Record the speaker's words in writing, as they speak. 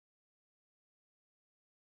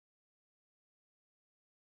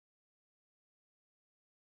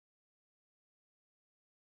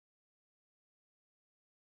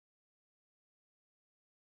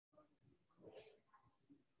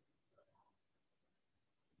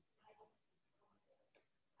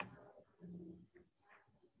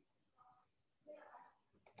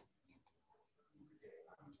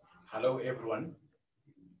Hello, everyone.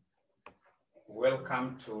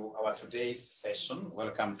 Welcome to our today's session.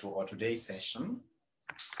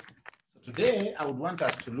 So today, I would want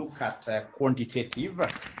us to look at quantitative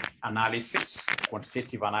analysis.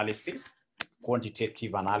 Quantitative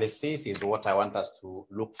analysis is what I want us to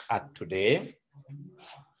look at today.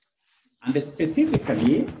 And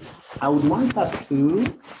specifically, I would want us to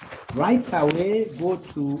right away go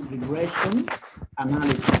to regression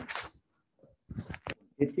analysis.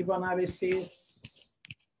 Quantitative analysis,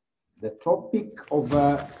 the topic of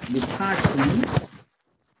discussion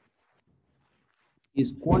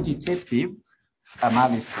is quantitative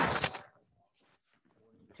analysis.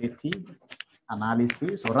 Quantitative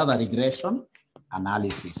analysis, or rather regression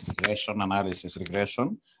analysis. Regression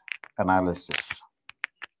analysis.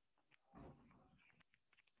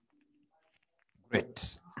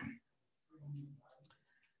 Great.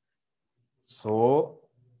 So,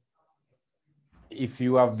 if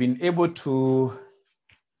you have been able to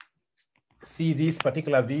see this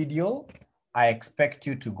particular video, I expect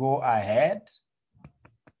you to go ahead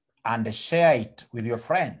and share it with your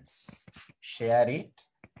friends. Share it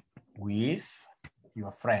with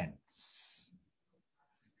your friends.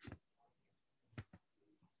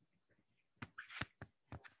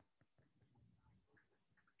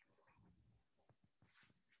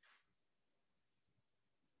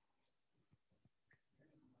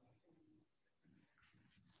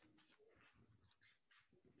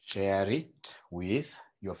 Share it with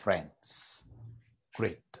your friends.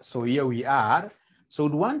 Great. So here we are. So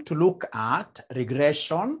we want to look at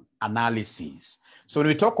regression analysis. So when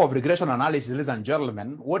we talk of regression analysis, ladies and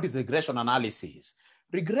gentlemen, what is regression analysis?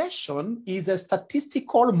 Regression is a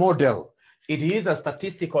statistical model. It is a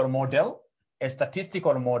statistical model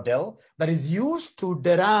that is used to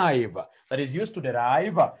derive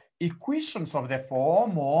equations of the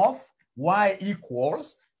form of y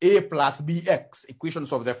equals a plus bx,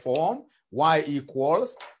 equations of the form y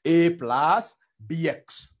equals a plus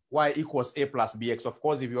bx, y equals a plus bx. Of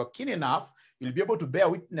course, if you're keen enough, you'll be able to bear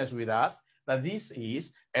witness with us that this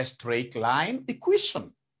is a straight line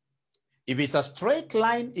equation. If it's a straight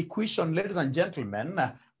line equation, ladies and gentlemen,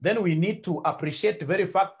 then we need to appreciate the very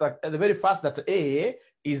fact that A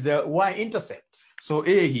is the y-intercept. So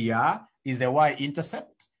A here is the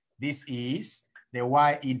y-intercept. This is the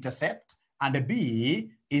y-intercept. And B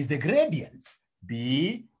is the gradient.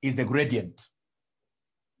 B is the gradient.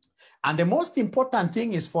 And the most important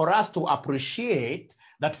thing is for us to appreciate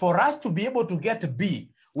that for us to be able to get B,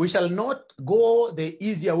 we shall not go the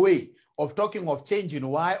easier way of talking of change in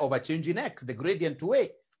Y over change in X, the gradient way.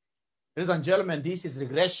 Ladies and gentlemen, this is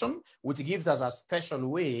regression, which gives us a special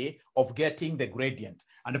way of getting the gradient.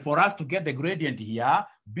 And for us to get the gradient here,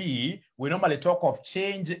 B, we normally talk of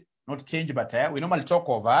change, not change, but we normally talk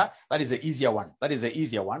over, that is the easier one. That is the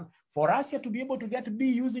easier one. For us here to be able to get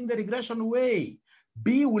B using the regression way,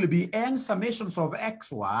 B will be n summations of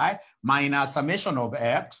xy minus summation of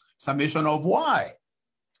x, summation of y.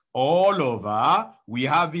 All over, we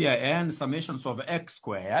have here n summations of x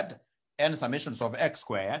squared,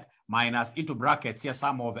 minus into brackets here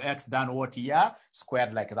sum of x done what here,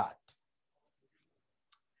 squared like that.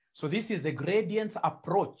 So this is the gradients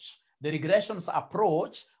approach, the regression's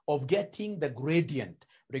approach of getting the gradient.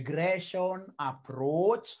 Regression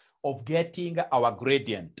approach of getting our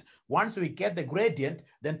gradient. Once we get the gradient,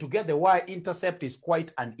 then to get the y-intercept is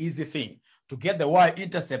quite an easy thing. To get the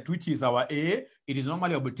y-intercept, which is our A, it is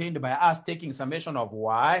normally obtained by us taking summation of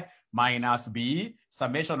y minus b,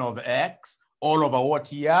 summation of x, all over what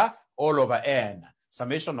here? All over n.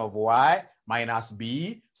 Summation of y minus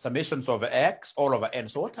b, summations of x, all over n.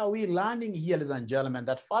 So what are we learning here, ladies and gentlemen?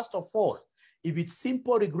 That first of all, if it's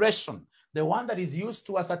simple regression, the one that is used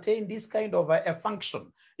to ascertain this kind of a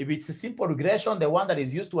function, if it's a simple regression, the one that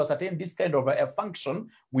is used to ascertain this kind of a function,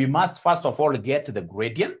 we must first of all get the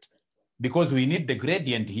gradient, because we need the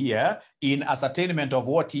gradient here in ascertainment of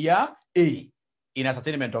what here? A. In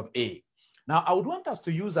ascertainment of A. Now, I would want us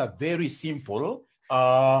to use a very simple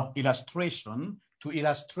illustration to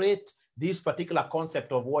illustrate this particular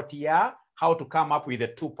concept of what here, how to come up with the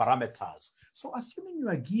two parameters. So assuming you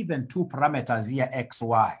are given two parameters here, x,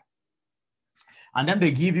 y, and then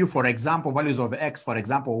they give you, for example, values of x, for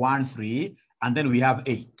example, 1, 3, and then we have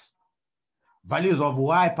 8. Values of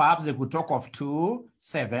y, perhaps they could talk of 2,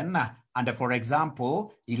 7, and for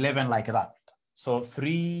example, 11 like that. So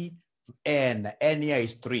 3, n here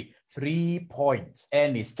is 3. 3 points,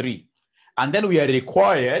 n is 3. And then we are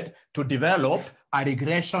required to develop a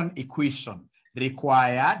regression equation.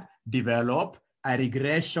 Develop a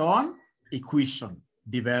regression equation.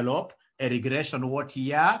 Develop a regression what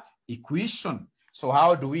here? Equation. So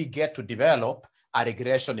how do we get to develop a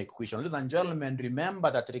regression equation. Ladies and gentlemen,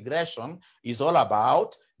 remember that regression is all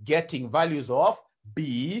about getting values of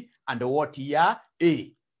B and what here?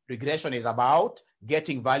 A. Regression is about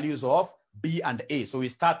getting values of B and A. So we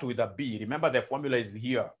start with a B. Remember the formula is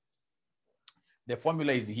here. The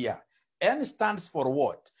formula is here. N stands for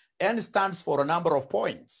what? N stands for a number of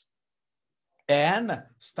points. N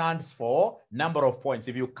stands for number of points.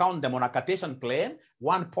 If you count them on a Cartesian plane,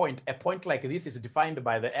 1 point, a point like this is defined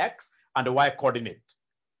by the X and the Y coordinate,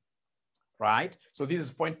 right? So this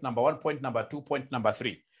is point number 1, point number 2, point number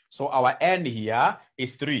 3. So our N here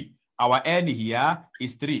is 3. Our N here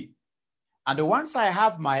is 3. And once I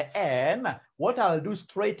have my N, what I'll do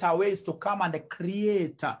straight away is to come and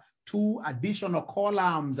create 2 additional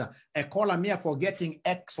columns. A column here for getting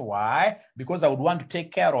XY, because I would want to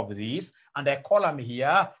take care of this, and a column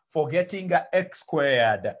here for getting X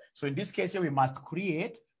squared. So in this case here, we must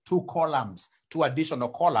create 2 columns, 2 additional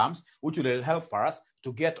columns, which will help us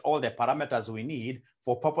to get all the parameters we need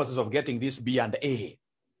for purposes of getting this B and A.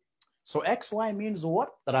 So XY means what?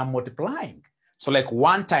 That I'm multiplying. So like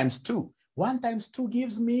 1 times 2. 1 times 2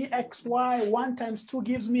 gives me XY. 1 times 2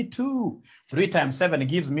 gives me 2. 3 times 7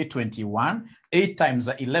 gives me 21. 8 times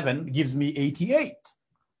 11 gives me 88.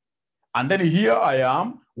 And then here I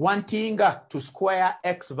am wanting to square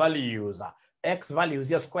X values. X values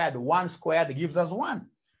here squared. 1 squared gives us 1.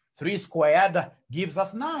 3 squared gives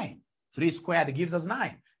us 9. 3 squared gives us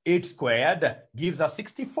 9. 8 squared gives us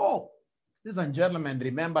 64. Ladies and gentlemen,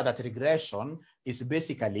 remember that regression is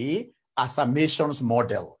basically a summations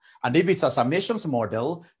model. And if it's a summations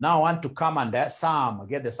model, now I want to come and sum,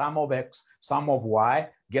 get the sum of X, sum of Y,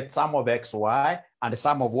 get sum of XY, and the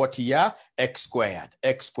sum of what here? X squared,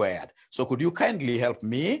 X squared. So could you kindly help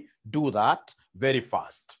me do that very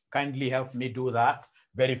fast? Kindly help me do that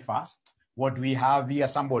very fast. What do we have here,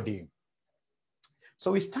 somebody?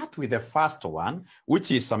 So we start with the first one,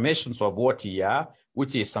 which is summations of what here?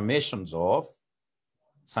 Which is summations of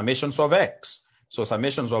X. So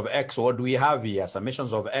summations of X, what do we have here?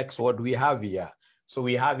 Summations of X, what do we have here? So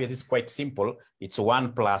we have here, this is quite simple. It's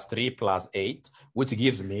 1 plus 3 plus 8, which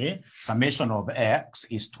gives me summation of X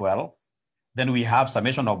is 12. Then we have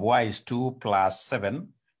summation of Y is 2 plus 7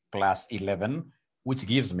 plus 11, which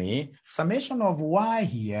gives me summation of Y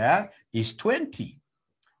here is 20.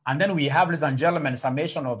 And then we have, ladies and gentlemen,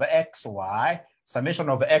 summation of XY. Summation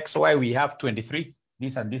of XY, we have 23.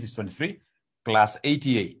 This and this is 23 plus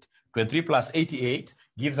 88. 23 plus 88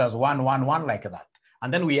 gives us 111 like that.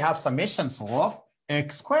 And then we have summations of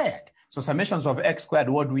X squared. So summations of X squared,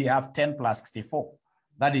 what do we have? 10 plus 64.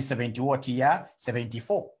 That is 70 what here?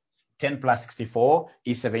 74. 10 plus 64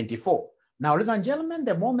 is 74. Now, ladies and gentlemen,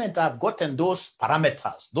 the moment I've gotten those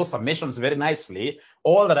parameters, those summations very nicely,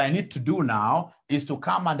 all that I need to do now is to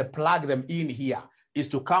come and plug them in here, is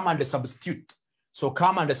to come and substitute. So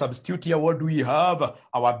come and substitute here. What do we have?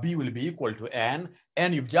 Our B will be equal to N.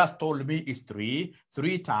 N, you've just told me, is 3.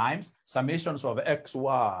 3 times summations of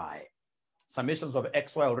XY. Summations of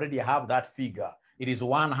XY already have that figure. It is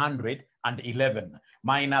 111.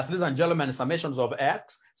 Minus, ladies and gentlemen, summations of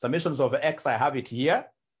X. Summations of X, I have it here.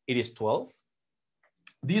 It is 12.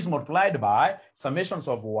 These multiplied by summations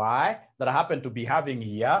of Y that I happen to be having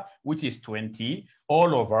here, which is 20,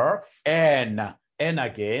 all over N. N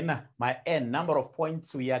again, my N, number of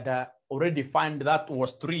points we had already defined, that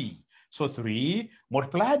was 3. So 3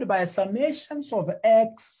 multiplied by summations of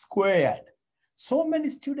X squared. So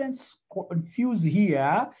many students confuse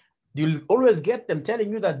here. You'll always get them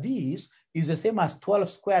telling you that this is the same as 12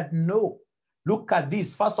 squared. No. Look at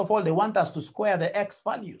this. First of all, they want us to square the X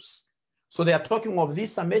values. So they are talking of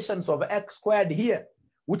these summations of X squared here,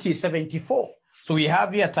 which is 74. So we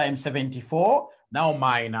have here times 74, now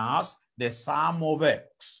minus the sum of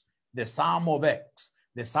X, the sum of X,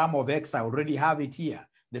 the sum of X, I already have it here.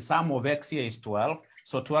 The sum of X here is 12.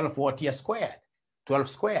 So 12 what here squared? 12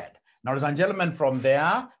 squared. Now, ladies and gentlemen, from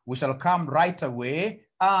there, we shall come right away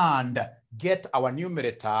and get our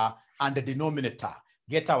numerator and the denominator.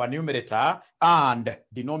 Get our numerator and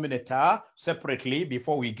denominator separately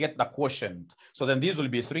before we get the quotient. So then this will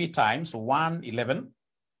be 3 times 111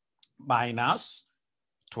 minus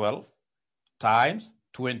 12 times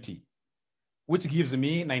 20. Which gives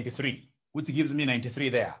me 93, which gives me 93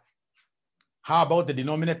 there. How about the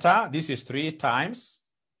denominator? This is 3 times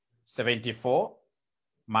 74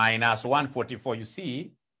 minus 144. You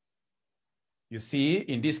see,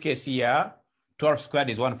 in this case here, 12 squared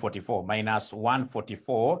is 144 minus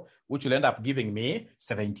 144, which will end up giving me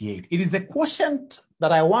 78. It is the quotient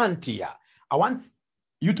that I want here. I want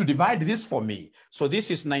you to divide this for me. So this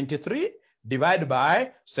is 93 divided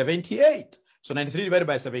by 78. So 93 divided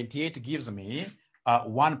by 78 gives me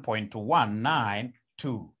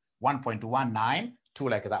 1.192, 1.192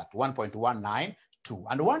 like that, 1.192.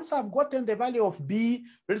 And once I've gotten the value of B,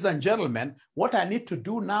 ladies and gentlemen, what I need to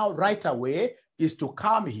do now right away is to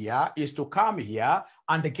come here,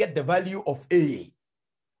 and get the value of A.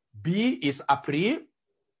 B is a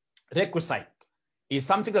prerequisite. It's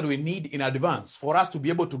something that we need in advance for us to be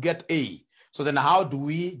able to get A. So then how do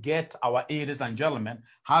we get our A, ladies and gentlemen?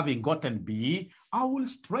 Having gotten B, I will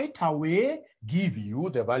straight away give you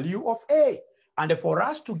the value of A. And for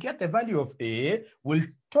us to get the value of A, we'll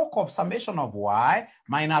talk of summation of Y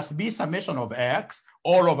minus B summation of X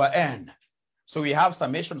all over N. So we have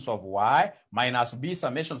summations of Y minus B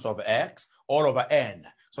summations of X all over N.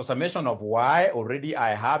 So summation of Y, already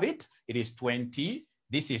I have it. It is 20.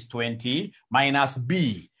 This is 20 minus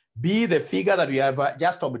B. B, the figure that we have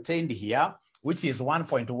just obtained here, which is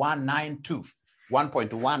 1.192.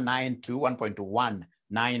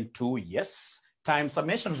 1.192, yes, times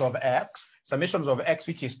summations of X,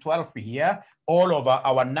 which is 12 here, all over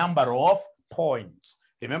our number of points.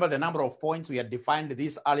 Remember the number of points, we had defined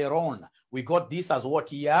this earlier on. We got this as what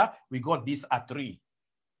here? We got this at 3.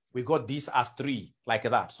 We got this as 3, like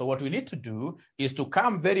that. So what we need to do is to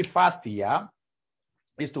come very fast here,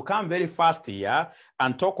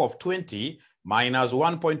 and talk of 20 minus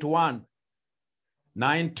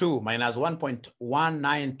 1.192 minus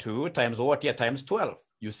 1.192 times what here? Times 12.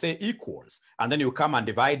 You say equals, and then you come and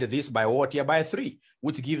divide this by what here? By 3,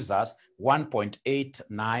 which gives us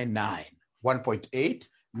 1.899.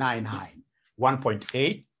 1.899.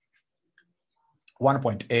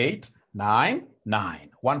 1.899.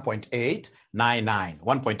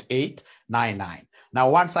 1.899. Now,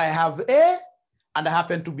 once I have A and I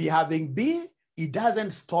happen to be having B, it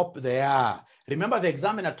doesn't stop there. Remember, the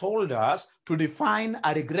examiner told us to define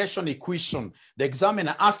a regression equation. The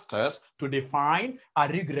examiner asked us to define a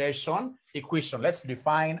regression equation. Let's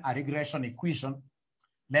define a regression equation.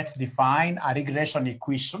 Let's define a regression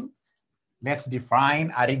equation. Let's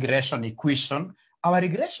define a regression equation. Our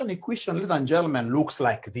regression equation, ladies and gentlemen, looks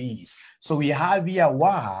like this. So we have here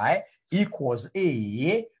Y equals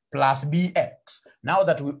A plus BX. Now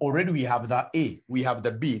that we have the A, we have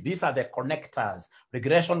the B. These are the connectors,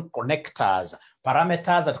 regression connectors,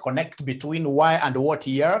 parameters that connect between Y and what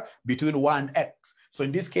here? Between Y and X. So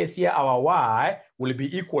in this case here, our Y will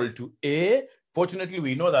be equal to A. Fortunately,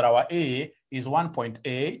 we know that our A is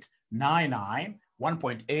 1.899,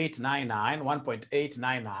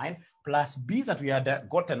 1.899 plus B that we had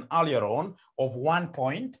gotten earlier on of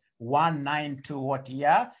 1.192 what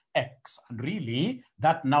here? X. And really,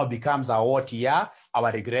 that now becomes our what here?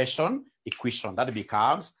 Our regression equation. That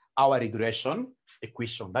becomes our regression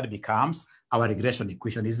equation. That becomes our regression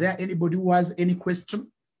equation. Is there anybody who has any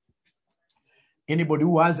question? Anybody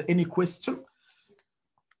who has any question?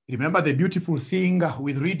 Remember, the beautiful thing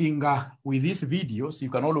with reading with these videos, you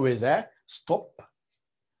can always stop,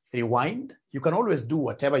 rewind. You can always do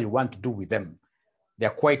whatever you want to do with them. They're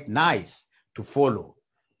quite nice to follow.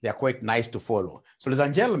 They're quite nice to follow. So, ladies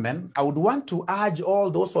and gentlemen, I would want to urge all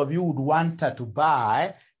those of you who would want to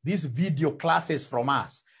buy these video classes from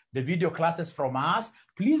us. The video classes from us,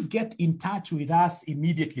 please get in touch with us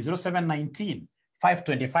immediately. 0719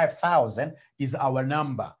 525,000 is our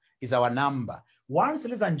number. Once,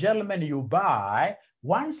 ladies and gentlemen,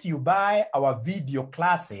 once you buy our video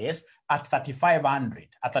classes at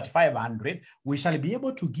 3,500, we shall be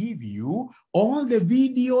able to give you all the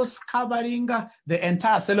videos covering the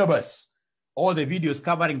entire syllabus. All the videos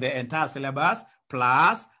covering the entire syllabus,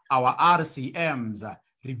 plus our RCMs,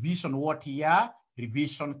 revision what year,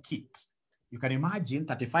 revision kit. You can imagine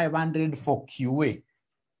 3,500 for QA,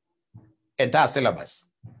 entire syllabus.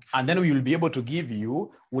 And then we will be able to give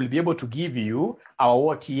you, our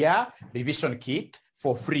what year revision kit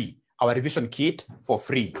for free. Our revision kit for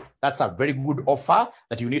free. That's a very good offer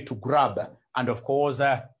that you need to grab. And of course,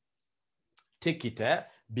 take it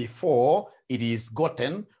before it is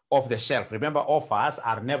gotten off the shelf. Remember, offers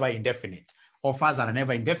are never indefinite. Offers are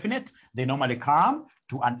never indefinite. They normally come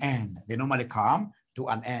to an end.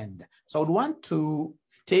 So I would want to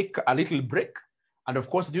take a little break. And of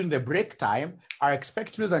course, during the break time, I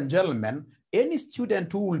expect, ladies and gentlemen, any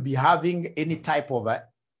student who will be having any type of a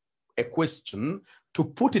question to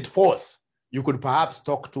put it forth. You could perhaps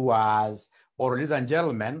talk to us, or ladies and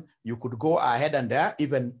gentlemen, you could go ahead and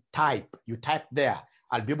even type. You type there.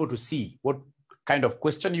 I'll be able to see what kind of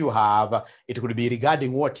question you have. It could be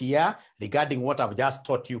regarding what here, regarding what I've just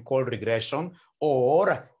taught you called regression,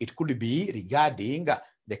 or it could be regarding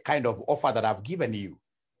the kind of offer that I've given you.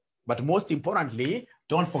 But most importantly,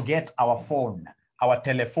 don't forget our phone, our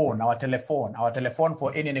telephone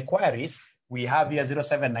for any inquiries. We have here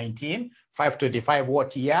 0719 525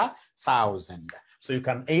 what year? 1000. So you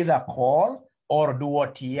can either call or do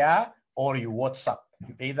what here, or you WhatsApp.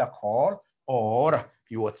 You either call or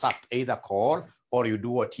you WhatsApp. Either call or you do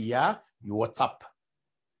what here? You WhatsApp.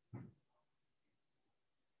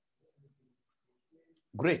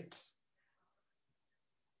 Great.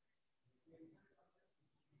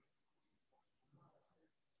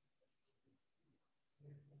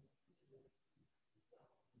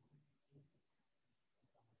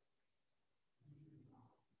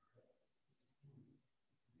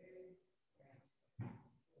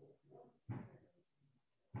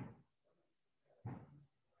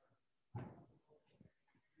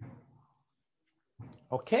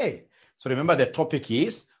 Okay, so remember the topic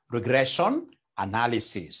is regression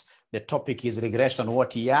analysis. The topic is regression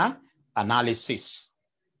what year? Analysis.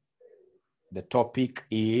 The topic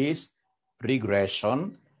is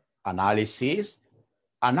regression analysis.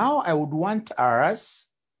 And now I would want us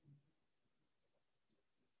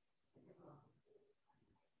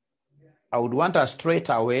straight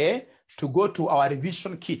away to go to our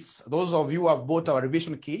revision kits. Those of you who have bought our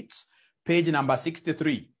revision kits, page number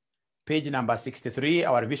 63. Page number 63,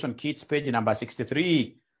 our revision kits, page number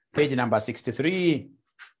 63. Page number 63.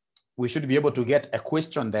 We should be able to get a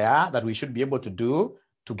question there that we should be able to do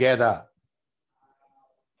together.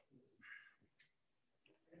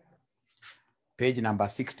 Page number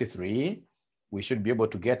 63, we should be able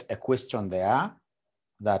to get a question there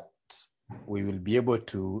that we will be able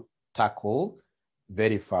to tackle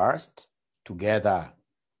very fast together.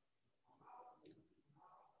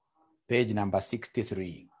 Page number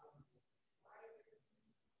 63.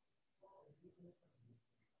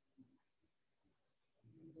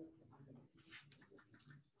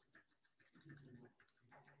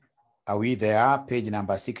 Are we there? Page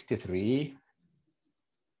number 63.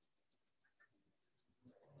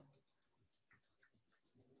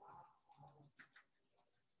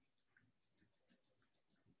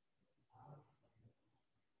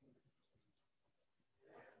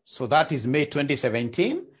 So that is May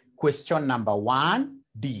 2017, question number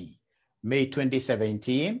 1D. May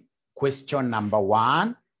 2017, question number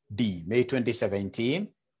 1D. May 2017,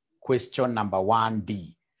 question number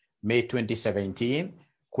 1D. May 2017,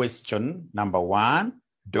 question number 1,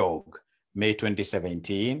 dog. May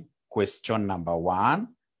 2017, question number 1,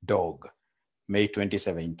 dog. May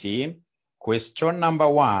 2017, question number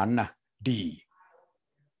 1, D.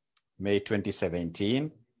 May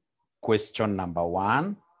 2017, question number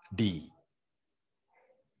 1, D.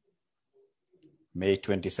 May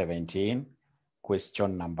 2017,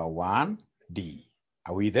 question number 1, D.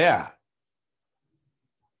 Are we there?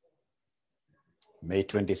 May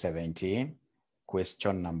 2017,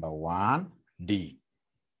 question number 1, D.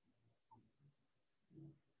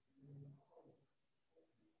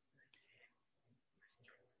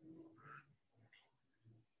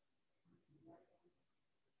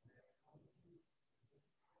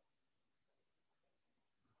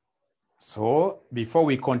 So before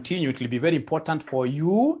we continue, it will be very important for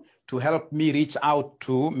you to help me reach out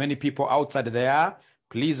to many people outside there.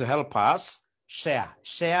 Please help us share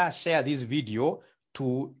this video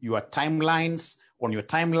to your timelines, on your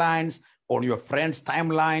friends'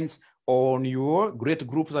 timelines, on your great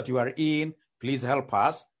groups that you are in. Please help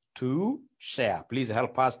us to share. Please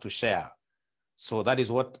help us to share. So that is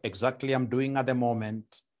what exactly I'm doing at the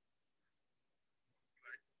moment.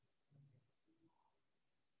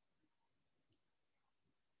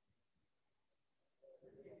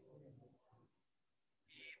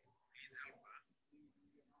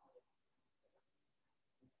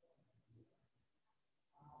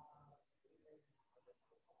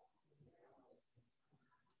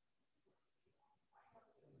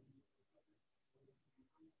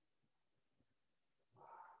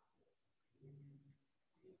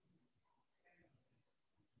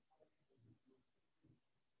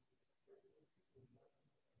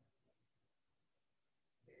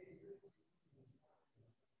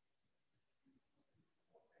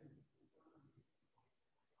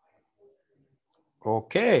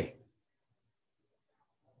 Okay.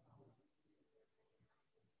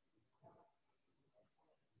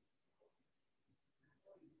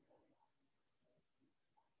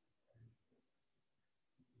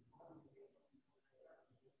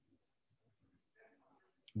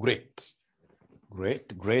 Great.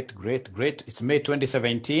 It's May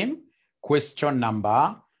 2017. Question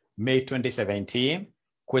number, May 2017.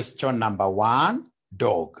 Question number 1,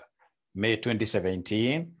 dog. May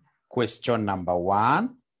 2017. Question number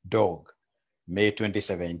 1, dog. May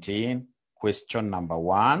 2017. Question number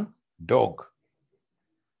 1, dog.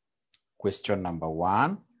 Question number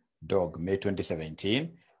 1, dog. May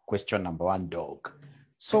 2017. question number 1, dog.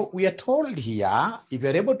 So we are told here, if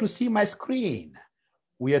you're able to see my screen,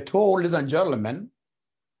 we are told, ladies and gentlemen,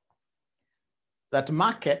 that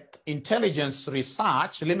Market Intelligence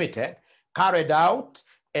Research Limited carried out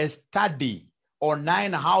a study on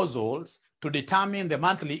 9 households to determine the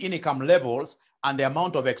monthly income levels and the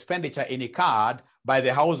amount of expenditure incurred by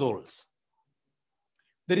the households.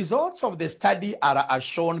 The results of the study are as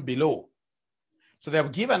shown below. So they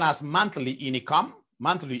have given us monthly income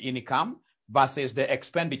versus the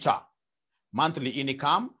expenditure. Monthly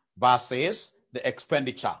income versus the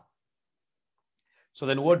expenditure. So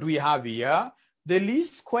then what do we have here? The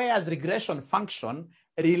least squares regression function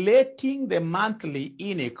relating the monthly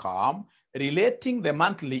income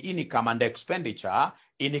and expenditure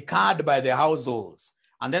incurred by the households.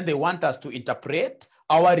 And then they want us to interpret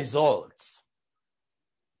our results.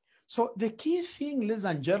 So the key thing, ladies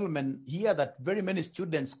and gentlemen, here that very many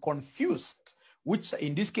students confused, which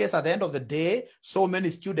in this case, at the end of the day, so many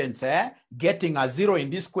students getting a 0 in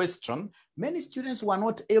this question, many students were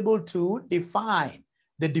not able to define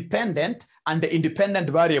the dependent and the independent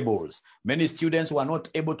variables. Many students were not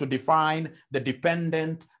able to define the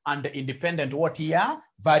dependent and the independent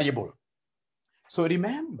variable. So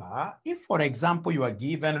remember, if for example, you are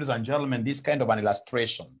given, ladies and gentlemen, this kind of an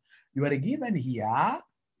illustration, you are given here,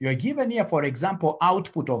 for example,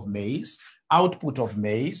 output of maize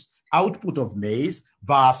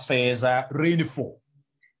versus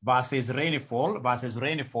rainfall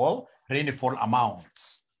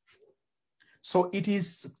amounts. So it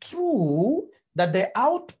is true that the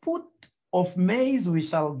output of maize we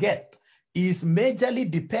shall get is majorly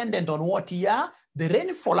dependent on the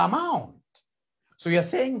rainfall amount. So you're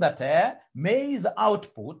saying that maize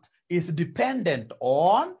output is dependent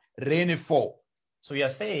on rainfall. So you're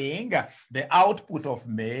saying the output of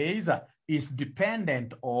maize is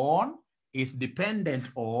dependent on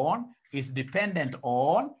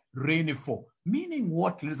rainfall. Meaning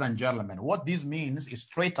what, ladies and gentlemen? What this means is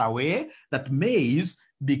straight away that maize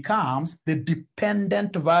becomes the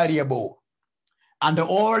dependent variable. And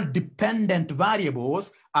all dependent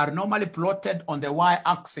variables are normally plotted on the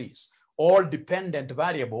y-axis. All dependent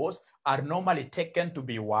variables are normally taken to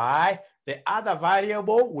be y. The other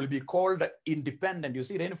variable will be called independent. You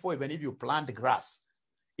see, rainfall, even if you plant grass,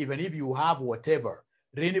 even if you have whatever,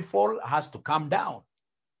 rainfall has to come down,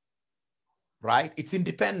 right? It's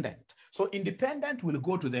independent. So independent will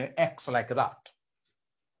go to the x like that.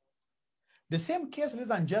 The same case,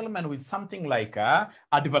 ladies and gentlemen, with something like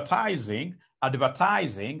advertising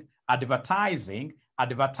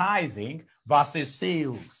versus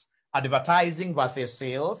sales. Advertising versus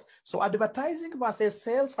sales. So advertising versus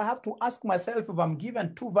sales, I have to ask myself if I'm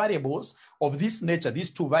given 2 variables of this nature,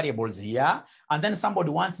 these 2 variables here, and then somebody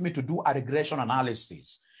wants me to do a regression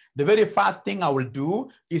analysis. The very first thing I will do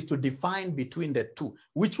is to define between the 2.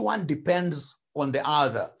 Which one depends on the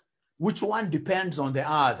other? Which one depends on the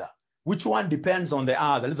other? Which one depends on the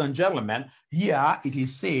other? Ladies and gentlemen, here it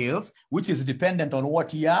is sales, which is dependent on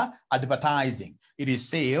what here? Advertising. It is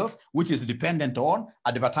sales, which is dependent on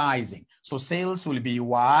advertising. So sales will be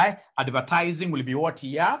Y, advertising will be what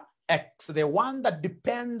here? X. The one that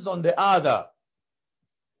depends on the other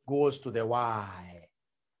goes to the Y.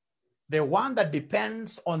 The one that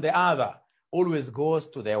depends on the other always goes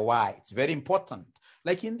to the Y. It's very important.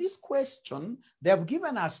 Like in this question, they have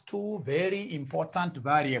given us 2 very important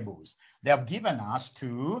variables. They have given us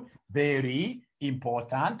 2 very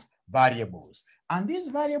important variables. And these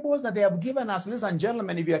variables that they have given us, ladies and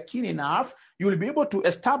gentlemen, if you are keen enough, you will be able to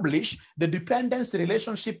establish the dependency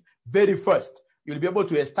relationship very first. You'll be able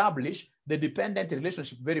to establish the dependent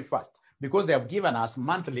relationship very fast because they have given us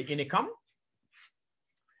monthly income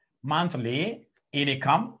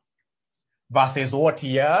versus what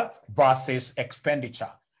year versus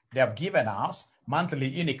expenditure. They have given us monthly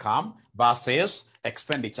income versus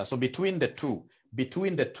expenditure. So between the two,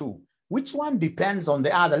 which one depends on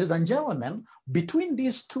the other? Ladies and gentlemen, between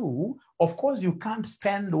these 2, of course, you can't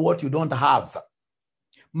spend what you don't have.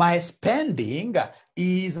 My spending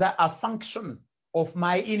is a function of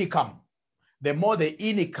my income. The more the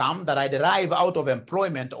income that I derive out of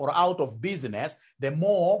employment or out of business, the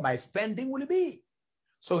more my spending will be.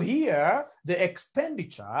 So here, the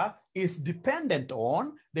expenditure is dependent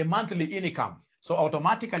on the monthly income. So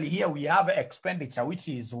automatically here we have expenditure, which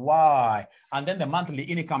is Y. And then the monthly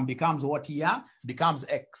income becomes what here? Becomes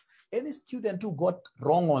X. Any student who got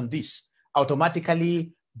wrong on this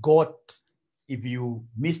automatically got, if you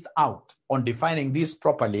missed out on defining this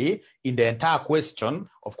properly in the entire question,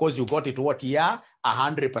 of course you got it what here?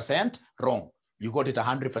 100% wrong. You got it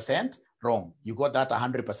 100% wrong. You got that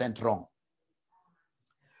 100% wrong.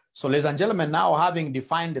 So ladies and gentlemen, now having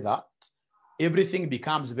defined that, everything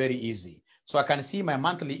becomes very easy. So I can see my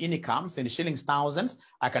monthly incomes in shillings, thousands.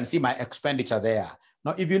 I can see my expenditure there.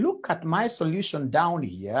 Now, if you look at my solution down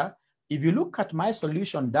here, you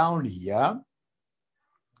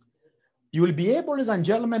will be able, ladies and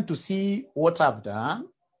gentlemen, to see what I've done.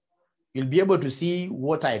 You'll be able to see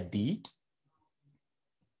what I did.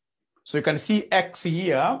 So you can see X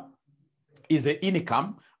here is the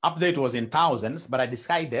income. Up there it was in thousands, but I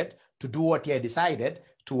decided to do what I decided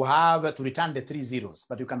to return the 3 zeros,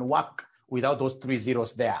 but you can work without those 3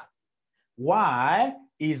 zeros there. Y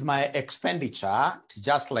is my expenditure. It's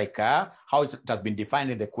just like how it has been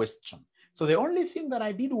defined in the question. So the only thing that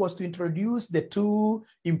I did was to introduce the 2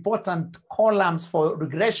 important columns for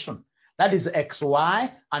regression. That is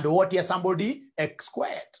XY and what here somebody X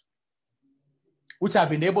squared, which I've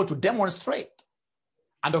been able to demonstrate.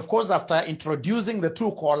 And of course, after introducing the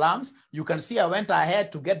 2 columns, you can see I went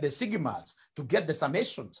ahead to get the sigmas, to get the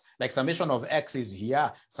summations, like summation of X is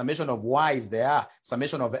here, summation of Y is there,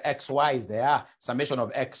 summation of XY is there, summation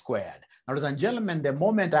of X squared. Now, ladies and gentlemen, the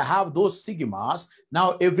moment I have those sigmas,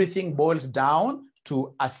 now everything boils down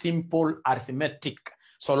to a simple arithmetic.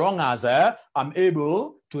 So long as I'm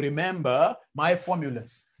able to remember my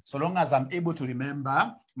formulas, so long as I'm able to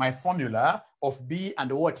remember my formula of B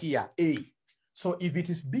and what here, A. So if it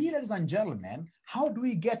is B, ladies and gentlemen, how do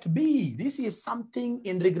we get B? This is something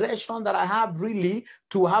in regression that I have really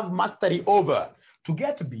to have mastery over. To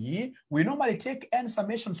get B, we normally take n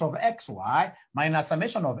summations of xy minus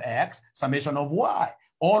summation of x, summation of y.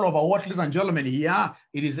 All over what, ladies and gentlemen, here,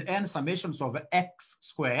 it is n summations of x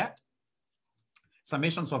squared,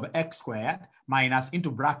 summations of x squared minus into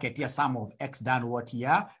bracket here, sum of x done what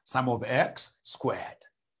here, sum of x squared.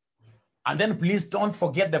 And then please don't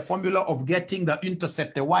forget the formula of getting the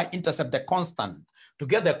intercept, the y-intercept, the constant. To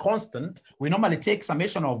get the constant, we normally take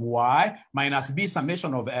summation of y minus b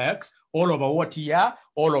summation of x all over what here?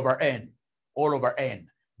 All over n. All over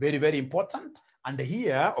n. Very, very important. And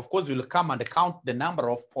here, of course, you'll come and count the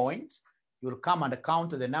number of points. You'll come and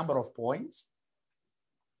count the number of points.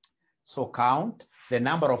 So count the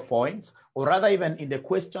number of points. Or rather, even in the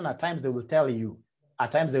question, at times they will tell you.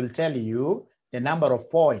 At times they will tell you the number of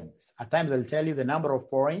points. At times they'll tell you the number of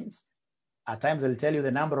points. At times they'll tell you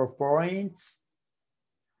the number of points.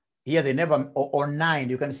 Here they never, or 9,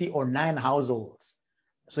 you can see, or 9 households.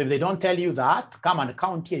 So if they don't tell you that, come and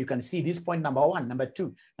count here. You can see this point number 1, number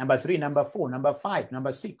 2, number 3, number 4, number 5,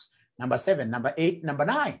 number 6, number 7, number 8, number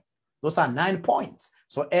 9. Those are 9 points.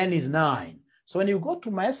 So n is 9. So when you go to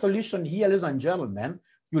my solution here, ladies and gentlemen,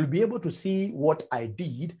 you'll be able to see what I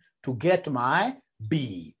did to get my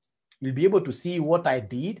B. You'll be able to see what I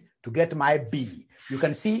did to get my B. You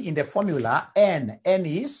can see in the formula, n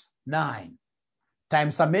is 9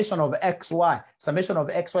 times summation of xy. Summation of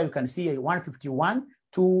xy, you can see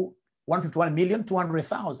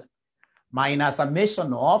 151,200,000 minus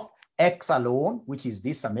summation of x alone, which is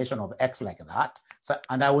this summation of x like that. So,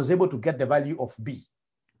 and I was able to get the value of B.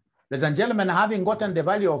 Ladies and gentlemen, having gotten the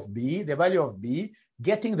value of B,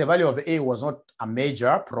 getting the value of A was not a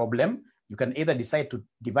major problem. You can either decide to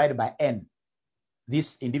divide by n,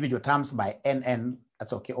 these individual terms by n,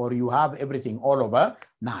 that's okay, or you have everything all over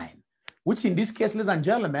 9, which in this case, ladies and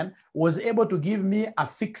gentlemen, was able to give me a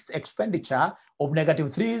fixed expenditure of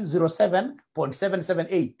negative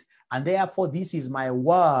 307.778. And therefore, this is my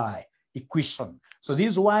Y equation. So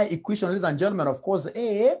this Y equation, ladies and gentlemen, of course,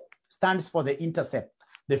 A stands for the intercept.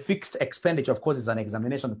 The fixed expenditure, of course, is an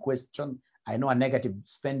examination question. I know a negative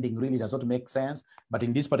spending really does not make sense, but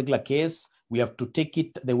in this particular case, we have to take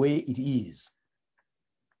it the way it is.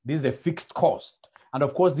 This is the fixed cost. And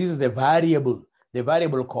of course, this is the variable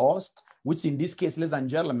cost, which in this case, ladies and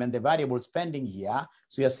gentlemen, the variable spending here.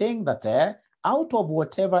 So you're saying that out of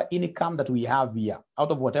whatever income that we have here,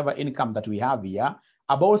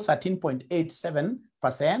 about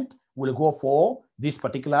 13.87% will go for this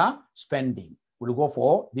particular spending. Will go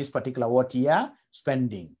for this particular what here?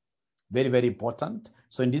 Spending. Very, very important.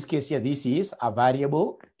 So in this case here, this is a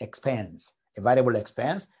variable expense,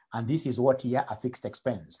 and this is what here, a fixed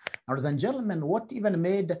expense. Now, ladies and gentlemen, what even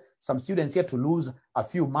made some students here to lose a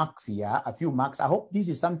few marks here, I hope this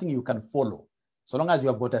is something you can follow. So long as you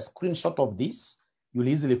have got a screenshot of this, you'll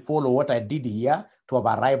easily follow what I did here to have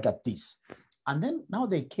arrived at this. And then now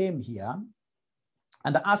they came here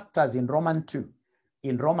and asked us in Roman 2,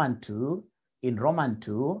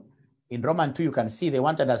 you can see they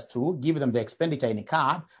wanted us to give them the expenditure in a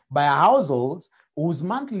card by households whose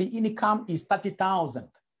monthly income is 30,000.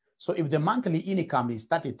 So if the monthly income is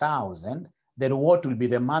 30,000, then what will be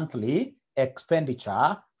the monthly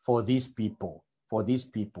expenditure for these people?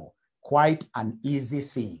 quite an easy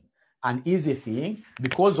thing. An easy thing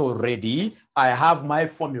because already I have my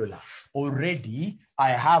formula. Already I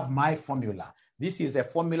have my formula. This is the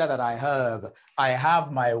formula that I have. I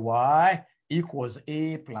have my y equals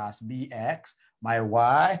a plus bx. My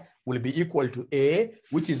y will be equal to a,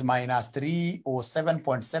 which is minus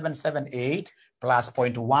 307.778 plus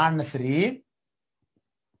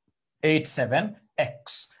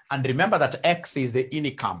 0.1387x. And remember that x is the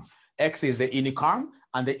income. X is the income,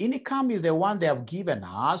 and the income is the one they have given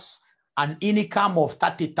us, an income of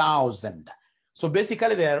 30,000. So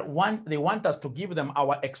basically they want us to give them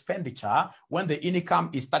our expenditure when the income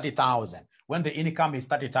is 30,000. When the income is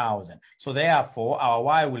 30,000. So therefore our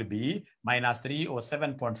y will be minus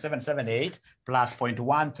 307.778 plus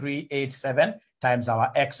 0.1387 times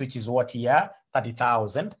our x, which is what here?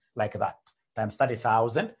 30,000, like that, times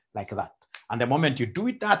 30,000, like that. And the moment you do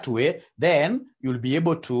it that way, then you'll be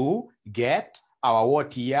able to get our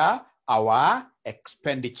what here? Our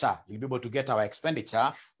expenditure. You'll be able to get our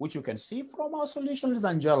expenditure, which you can see from our solution, ladies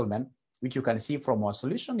and gentlemen, which you can see from our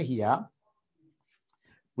solution here.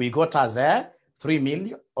 We got as a 3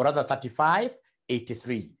 million, or rather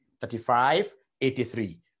 3583.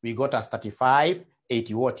 3583. We got as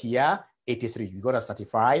 3580 what here? 83. We got as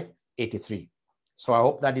 3583. So I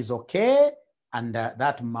hope that is okay. And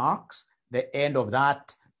that marks the end of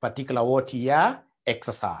that particular what here?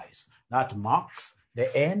 Exercise. That marks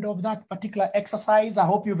the end of that particular exercise. I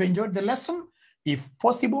hope you've enjoyed the lesson. If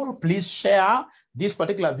possible, please share this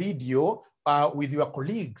particular video with your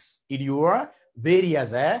colleagues in your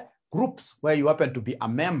various groups where you happen to be a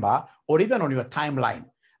member, or even on your timeline.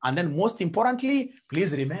 And then most importantly,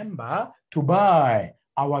 please remember to buy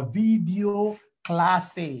our video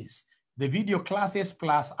classes, the video classes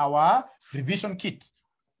plus our revision kit.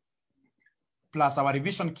 Plus our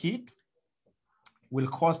revision kit will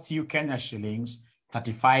cost you Kenya shillings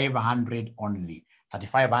 3,500 only.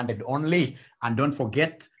 3,500 only. And don't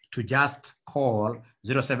forget to just call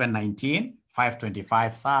 0719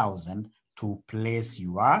 525,000 to place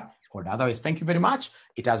your order. Otherwise, thank you very much.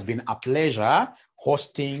 It has been a pleasure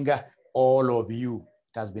hosting all of you.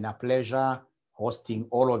 It has been a pleasure hosting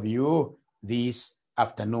all of you this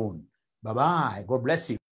afternoon. Bye-bye. God bless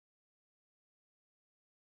you.